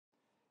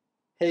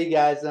Hey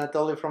guys,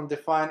 Anatoly from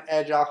Define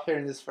Agile here.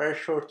 In this very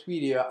short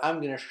video, I'm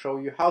going to show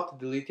you how to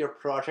delete your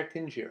project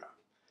in Jira.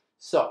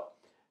 So,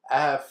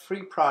 I have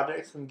 3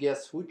 projects and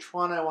guess which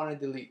one I want to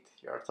delete.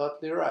 You're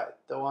totally right.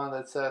 The one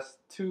that says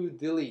to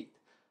delete,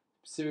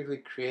 specifically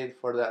created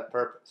for that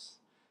purpose.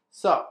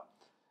 So,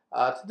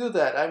 to do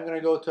that, I'm going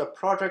to go to a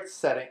project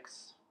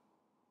settings.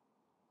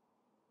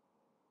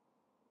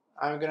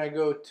 I'm going to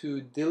go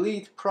to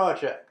delete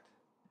project.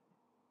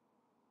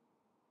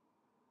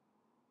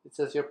 It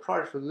says your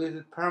project will delete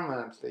it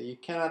permanently. You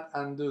cannot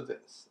undo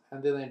this.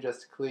 And then I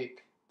just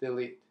click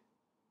delete.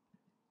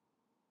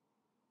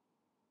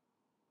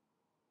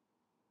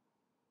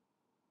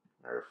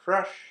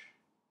 Refresh.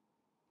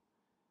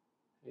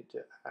 Need to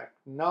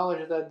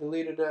acknowledge that I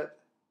deleted it.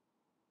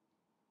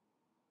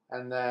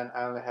 And then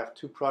I only have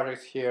 2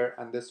 projects here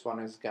and this one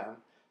is gone.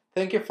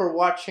 Thank you for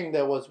watching.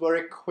 That was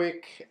very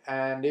quick.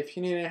 And if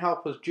you need any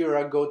help with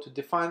Jira, go to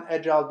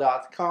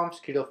defineagile.com,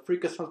 schedule free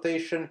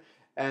consultation,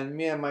 and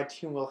me and my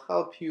team will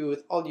help you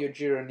with all your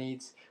Jira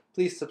needs.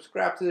 Please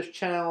subscribe to this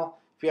channel.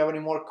 If you have any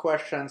more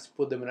questions,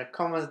 put them in the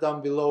comments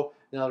down below,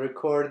 and I'll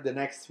record the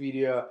next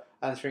video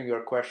answering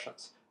your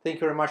questions. Thank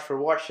you very much for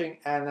watching,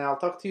 and I'll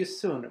talk to you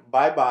soon.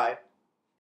 Bye bye.